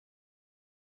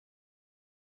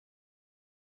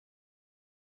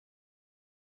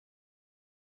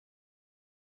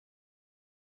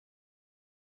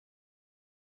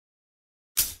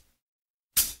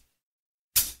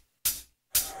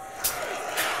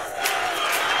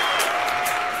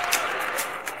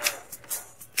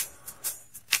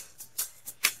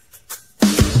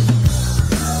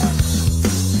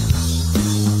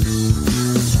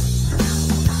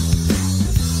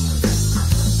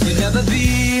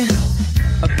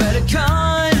a better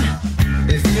kind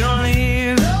if you don't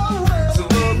leave the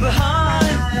world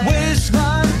behind. Waste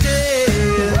my day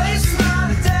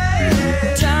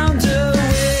down the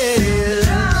wind.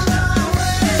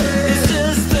 It's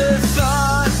just the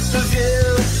thought of you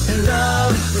in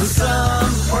love with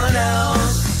someone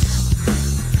else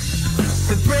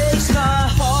that breaks my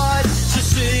heart to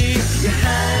see you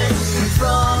hanging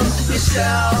from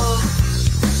yourself.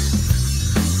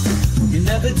 You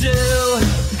never do